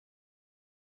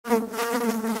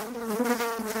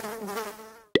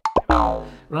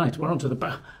Right, we're on to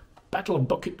the Battle of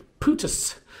Bukit,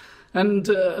 Putus. And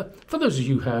for those of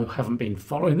you who haven't been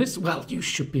following this, well, you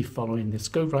should be following this.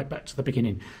 Go right back to the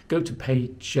beginning. Go to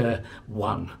page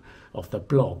 1 of the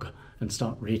blog and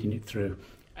start reading it through.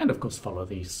 And, of course, follow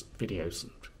these videos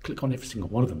and click on every single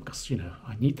one of them because, you know,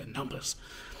 I need the numbers.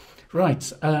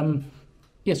 Right.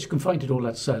 Yes, you can find it all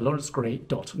at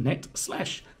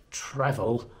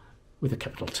lawrencegray.net/travel with a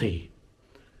capital T.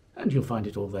 And you'll find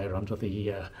it all there under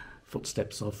the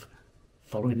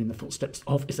following in the footsteps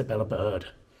of Isabella Bird.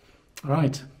 All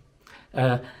right.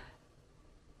 The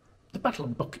Battle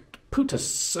of Bukit,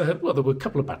 Putus. Well, there were a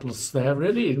couple of battles there,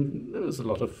 really. There was a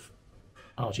lot of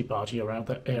argy-bargy around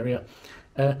that area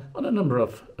on a number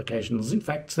of occasions. In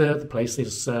fact, the place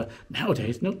is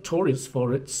nowadays notorious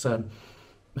for its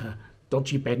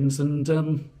dodgy bends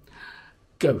and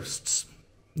ghosts.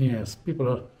 Yes, people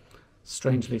are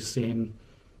strangely seeing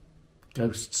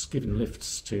ghosts giving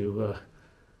lifts to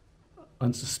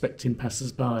unsuspecting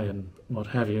passers-by and what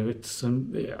have you. It's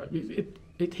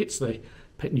it hits the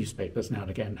pet newspapers now and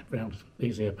again around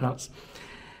these here parts.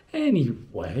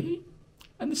 Anyway,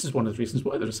 and this is one of the reasons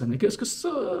why there are so many ghosts, because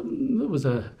there was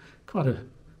quite a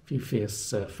few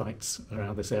fierce fights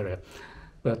around this area.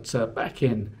 But back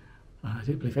in, I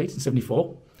do believe,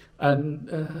 1874,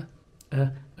 and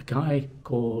a guy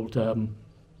called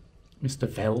Mr.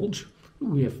 Velge, who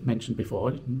we have mentioned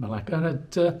before in Malacca,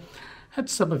 had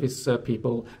some of his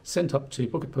people sent up to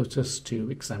Bukit Putus to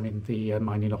examine the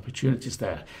mining opportunities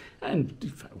there. And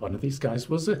in fact, one of these guys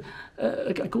was a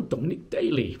guy called Dominic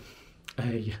Daly,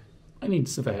 a mining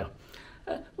surveyor.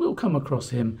 We'll come across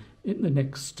him in the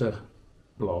next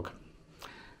blog.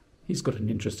 He's got an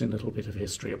interesting little bit of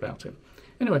history about him.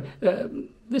 Anyway,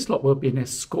 this lot were being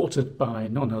escorted by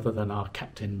none other than our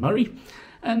Captain Murray,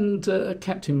 and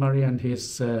Captain Murray and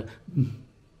his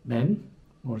men,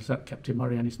 or is that Captain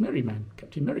Murray and his merry men?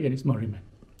 Captain Murray and his merry men.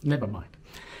 Never mind.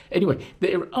 Anyway,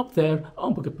 they're up there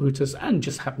on Bukit Putus and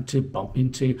just happened to bump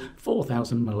into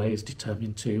 4,000 Malays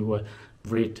determined to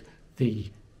rid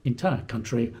the entire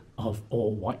country of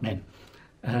all white men.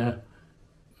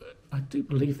 I do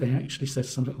believe they actually said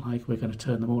something like, we're going to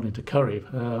turn them all into curry.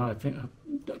 I think,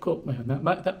 don't quote me on that.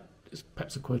 That is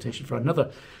perhaps a quotation for another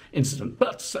incident.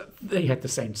 But they had the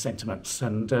same sentiments,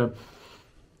 and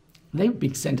they were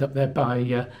being sent up there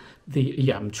by the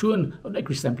Yam Chuan of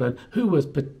Negri Semblern, who was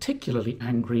particularly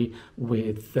angry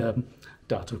with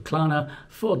Dato Klana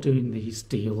for doing these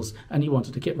deals, and he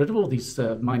wanted to get rid of all these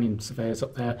mining surveyors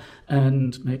up there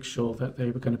and make sure that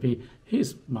they were going to be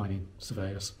his mining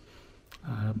surveyors.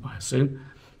 I assume,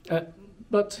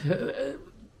 but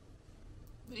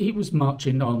he was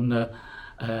marching on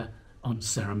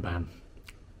Seremban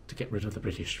to get rid of the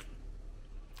British,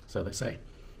 so they say.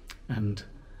 And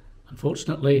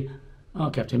unfortunately, our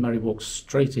Captain Murray walked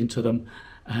straight into them,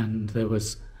 and there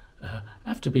was,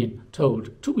 after being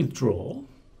told to withdraw,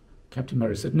 Captain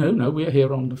Murray said, "No, we're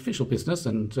here on official business,"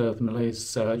 and the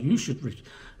Malays, you should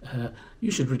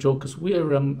withdraw because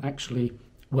we're actually.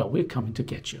 Well, we're coming to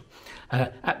get you.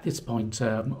 At this point,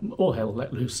 all hell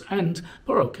let loose, and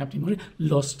poor old Captain Murray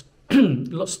lost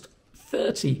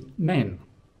 30 men.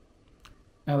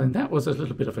 Now, then, that was a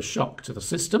little bit of a shock to the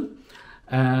system,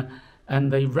 and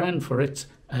they ran for it,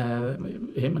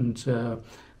 him and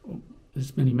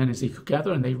as many men as he could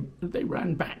gather, and they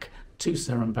ran back to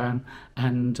Seremban,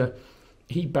 and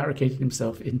he barricaded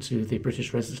himself into the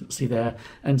British residency there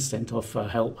and sent off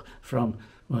help from,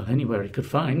 well, anywhere he could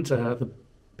find. The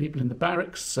people in the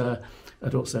barracks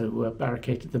had also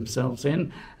barricaded themselves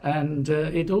in, and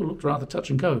it all looked rather touch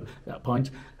and go at that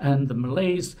point. And the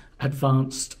Malays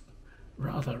advanced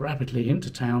rather rapidly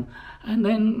into town, and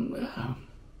then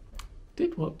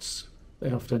did what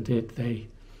they often did. They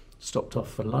stopped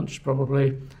off for lunch,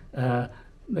 probably.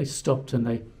 They stopped and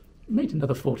they made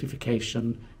another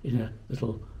fortification in a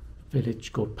little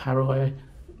village called Paroy.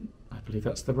 I believe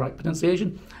that's the right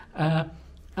pronunciation.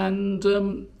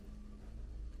 And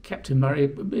Captain Murray,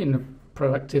 being a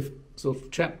proactive sort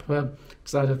of chap,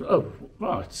 decided, oh,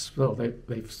 right, well,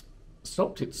 they've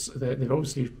stopped. They're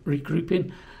obviously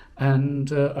regrouping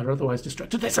and are otherwise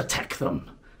distracted. Let's attack them,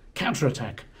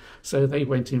 counterattack. So they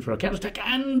went in for a counterattack,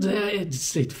 and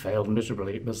it failed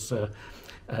miserably. It was a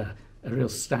real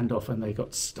standoff, and they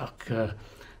got stuck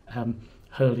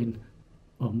hurling,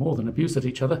 well, more than abuse at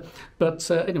each other. But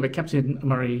anyway, Captain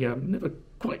Murray never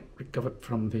quite recovered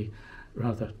from the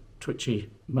rather twitchy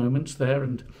moments there,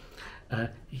 and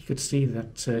he could see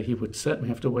that he would certainly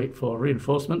have to wait for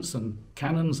reinforcements and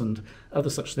cannons and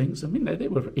other such things. I mean, they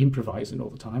were improvising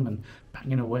all the time and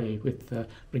banging away with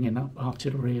bringing up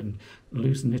artillery and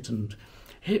losing it, and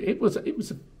it was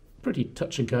a pretty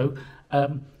touch and go.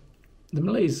 The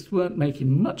Malays weren't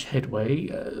making much headway,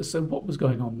 so what was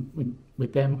going on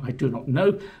with them, I do not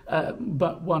know,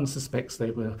 but one suspects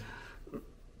they were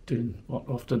doing what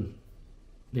often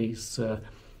these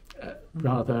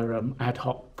rather ad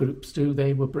hoc groups do.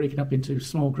 They were breaking up into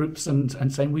small groups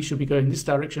and saying, we should be going this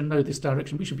direction, no, this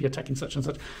direction, we should be attacking such and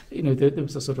such. You know, there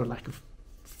was a sort of lack of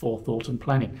forethought and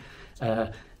planning.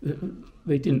 They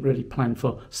didn't really plan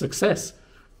for success.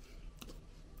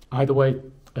 Either way,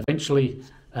 eventually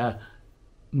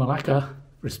Malacca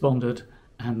responded,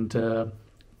 and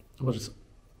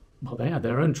they had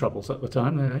their own troubles at the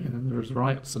time. There was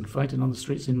riots and fighting on the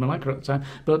streets in Malacca at the time,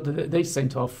 but they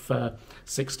sent off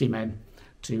 60 men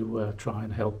to try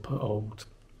and help old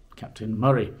Captain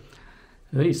Murray.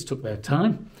 These took their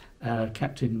time.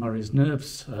 Captain Murray's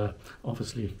nerves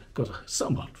obviously got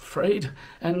somewhat frayed,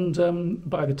 and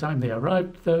by the time they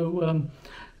arrived, though,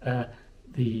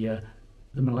 the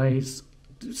Malays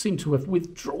seem to have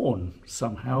withdrawn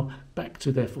somehow back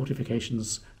to their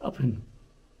fortifications up in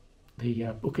the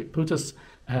Bukit Putus,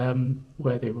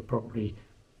 where they were probably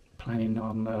planning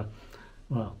on,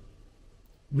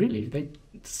 really, they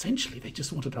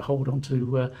just wanted to hold on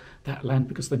to that land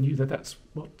because they knew that that's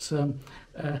what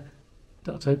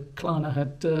Dato Klana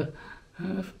had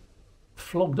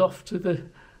flogged off to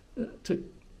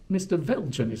Mr.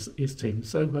 Velge and his team.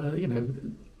 So,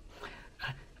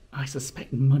 I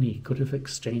suspect money could have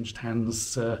exchanged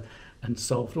hands and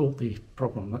solved all the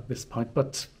problem at this point,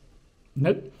 but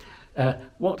nope.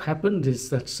 What happened is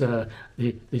that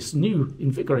this new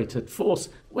invigorated force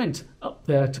went up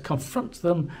there to confront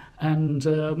them and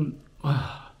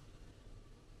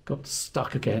got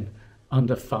stuck again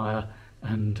under fire,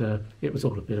 and it was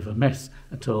all a bit of a mess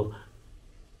until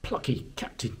plucky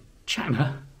Captain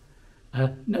Channer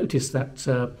noticed that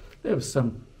there was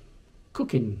some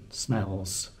cooking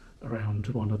smells around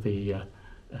one of the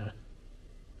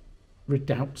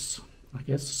redoubts, I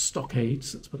guess,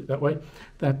 stockades, let's put it that way,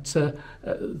 that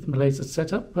the Malays had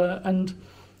set up, and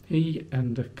he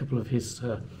and a couple of his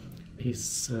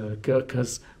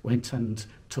Gurkhas went and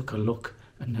took a look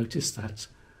and noticed that,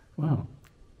 well,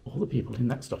 all the people in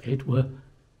that stockade were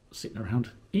sitting around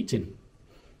eating.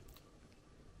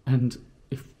 And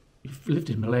if you've lived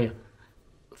in Malaya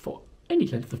for any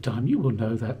length of time, you will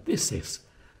know that this is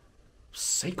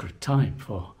sacred time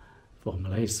for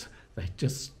Malays. They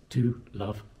just do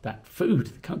love that food.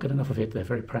 They can't get enough of it. They're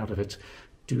very proud of it.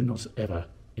 Do not ever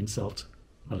insult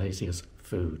Malaysia's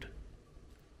food.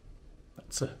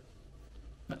 That's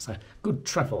a good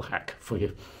travel hack for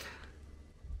you.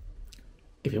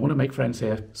 If you want to make friends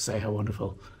here, say how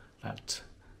wonderful that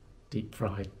deep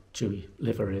fried chewy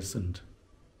liver is, and,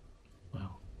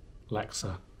 well,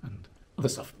 laksa and other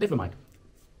stuff. Never mind.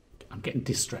 I'm getting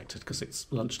distracted because it's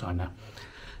lunchtime now.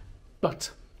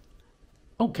 But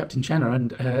old Captain Channer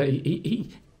and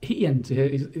he and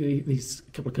these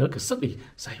couple of Gurkhas suddenly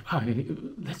say,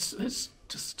 let's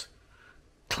just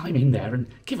climb in there and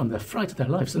give them the fright of their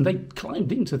lives. And they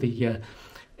climbed into the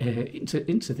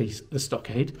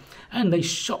stockade, and they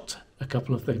shot a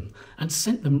couple of them and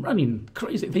sent them running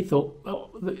crazy. They thought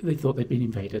they'd been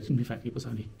invaded, and in fact it was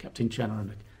only Captain Channer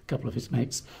and a couple of his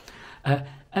mates.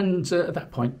 And at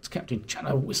that point, Captain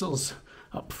Channer whistles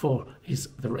up for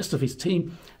the rest of his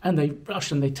team, and they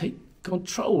rush and they take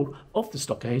control of the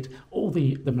stockade. All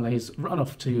the Malays run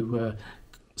off to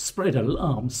spread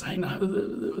alarm, saying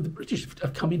the British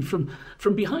have come in from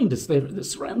behind us. They're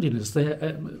surrounding us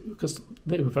there, because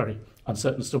they were very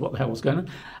uncertain as to what the hell was going on.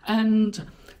 And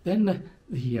then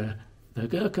the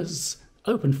Gurkhas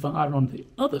opened fire on the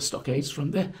other stockades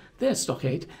from their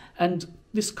stockade, and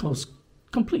this caused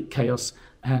complete chaos,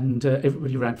 and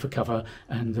everybody ran for cover,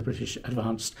 and the British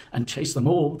advanced and chased them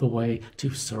all the way to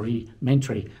Seri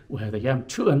Mentry, where the Yam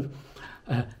Tuan,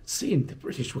 seeing the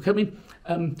British were coming,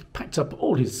 packed up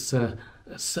all his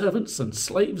servants and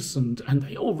slaves, and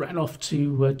they all ran off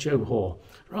to Johor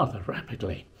rather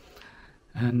rapidly.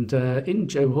 And in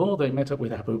Johor they met up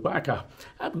with Abu Bakr.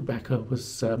 Abu Bakr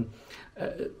was,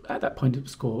 at that point it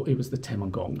was the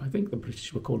Temangong. I think the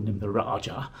British were calling him the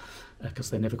Raja,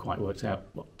 because they never quite worked out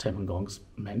what Temangongs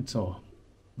meant, or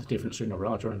the difference between a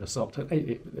Raja and a Sultan.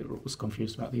 They were always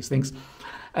confused about these things.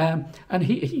 And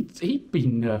he'd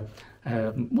been,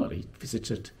 he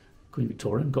visited Queen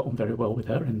Victoria and got on very well with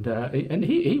her, and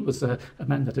he was a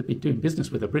man that had been doing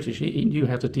business with the British. He knew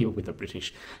how to deal with the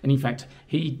British, and in fact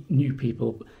he knew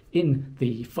people in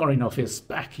the Foreign Office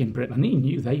back in Britain, and he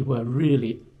knew they were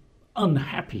really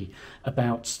unhappy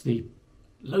about the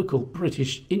local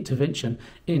British intervention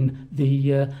in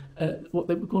the what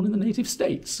they were calling the native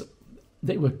states.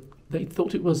 They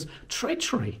thought it was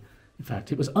treachery. In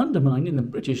fact, it was undermining the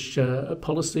British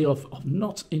policy of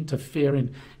not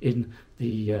interfering in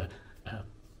the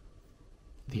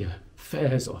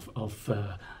affairs of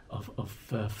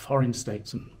foreign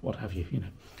states and what have you.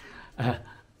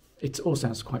 It all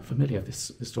sounds quite familiar,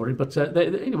 this story, but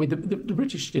anyway, the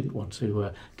British didn't want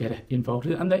to get involved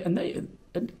in it,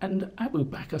 and Abu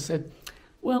Bakr said,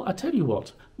 "Well, I tell you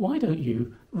what, why don't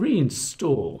you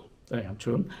reinstall Dayam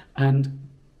Chun and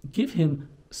give him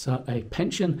a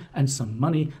pension and some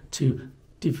money to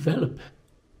develop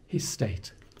his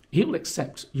state? He'll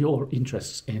accept your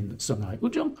interests in Sungai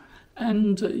Ujong,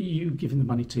 and you give him the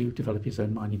money to develop his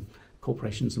own mining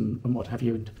corporations and what have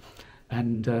you,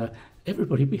 and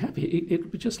everybody will be happy. It'll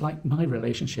be just like my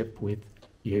relationship with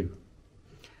you."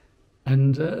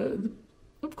 And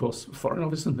of course, the Foreign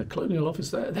Office and the Colonial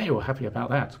Office, they were happy about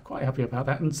that, quite happy about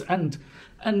that,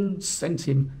 and sent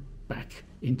him back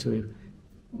into,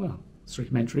 well,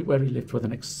 Srimentary, where he lived for the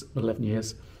next 11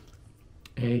 years.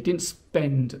 He didn't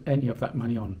spend any of that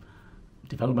money on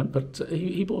development, but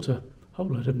he bought a whole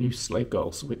load of new slave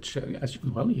girls, which, as you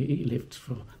can well, he lived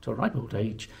to a ripe old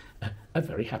age, a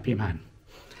very happy man.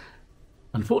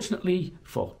 Unfortunately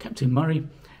for Captain Murray,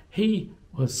 he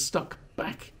was stuck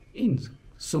back in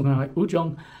Sungai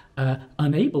Ujong,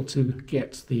 unable to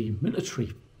get the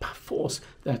military force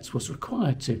that was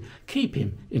required to keep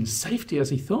him in safety, as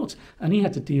he thought, and he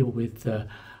had to deal with the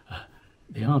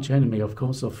arch enemy, of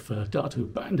course, of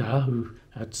Datu Banda, who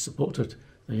had supported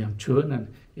the young Chuan and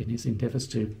in his endeavours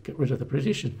to get rid of the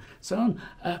British and so on.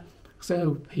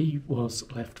 So he was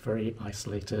left very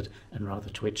isolated and rather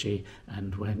twitchy,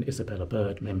 and when Isabella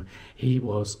Bird met him, he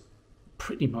was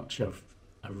pretty much a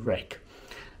wreck.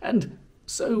 And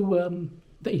so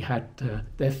they had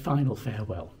their final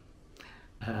farewell.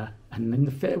 And in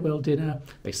the farewell dinner,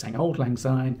 they sang Auld Lang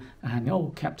Syne, and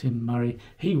old Captain Murray,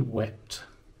 he wept.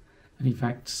 And in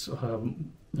fact,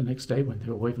 the next day when they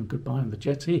were waving goodbye on the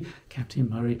jetty, Captain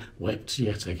Murray wept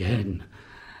yet again.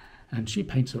 And she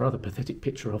paints a rather pathetic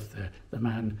picture of the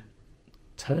man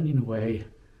turning away,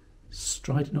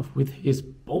 striding off with his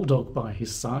bulldog by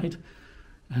his side,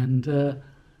 and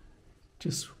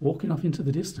just walking off into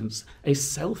the distance. A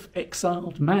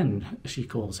self-exiled man, she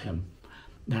calls him.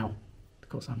 Now, of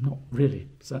course, I'm not really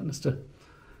certain as to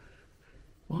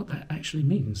what that actually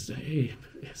means.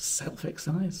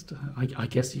 Self-exiled? I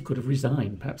guess he could have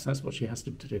resigned. Perhaps that's what she asked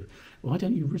him to do. Why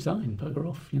don't you resign? Bugger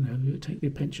off, you take the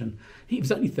pension. He was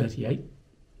only 38,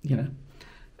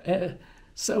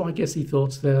 So I guess he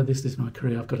thought, this is my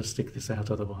career, I've got to stick this out,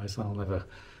 otherwise I'll never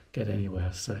get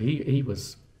anywhere. So he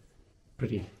was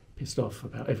pretty pissed off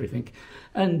about everything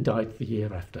and died the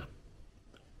year after,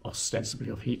 ostensibly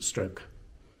of heat stroke.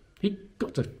 He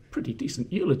got a pretty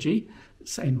decent eulogy,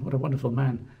 saying what a wonderful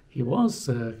man he was.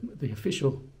 The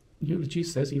official eulogy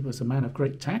says he was a man of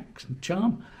great tact and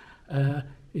charm.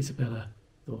 Isabella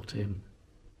thought him,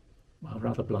 well,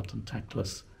 rather blunt and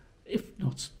tactless, if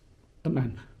not a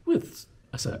man with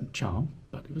a certain charm,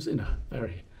 but he was in a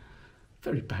very,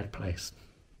 very bad place.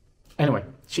 Anyway,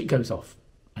 she goes off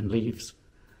and leaves,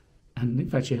 and in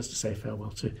fact she has to say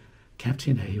farewell to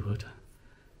Captain Hayward.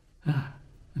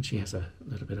 And she has a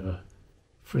little bit of a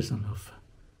frisson of,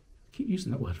 I keep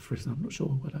using that word frisson, I'm not sure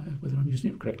whether I'm using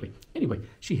it correctly. Anyway,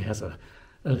 she has a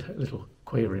little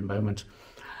queering moment,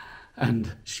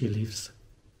 and she leaves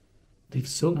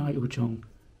Sungai Ujong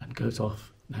and goes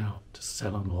off now to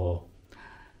Selangor,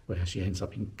 where she ends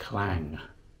up in Klang.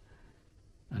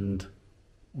 And,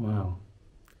 well,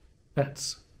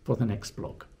 that's for the next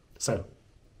blog. So,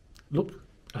 look,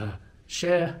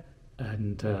 share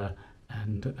and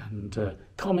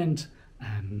comment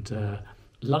and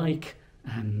like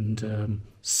and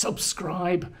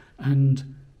subscribe,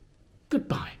 and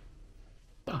goodbye.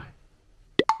 Bye.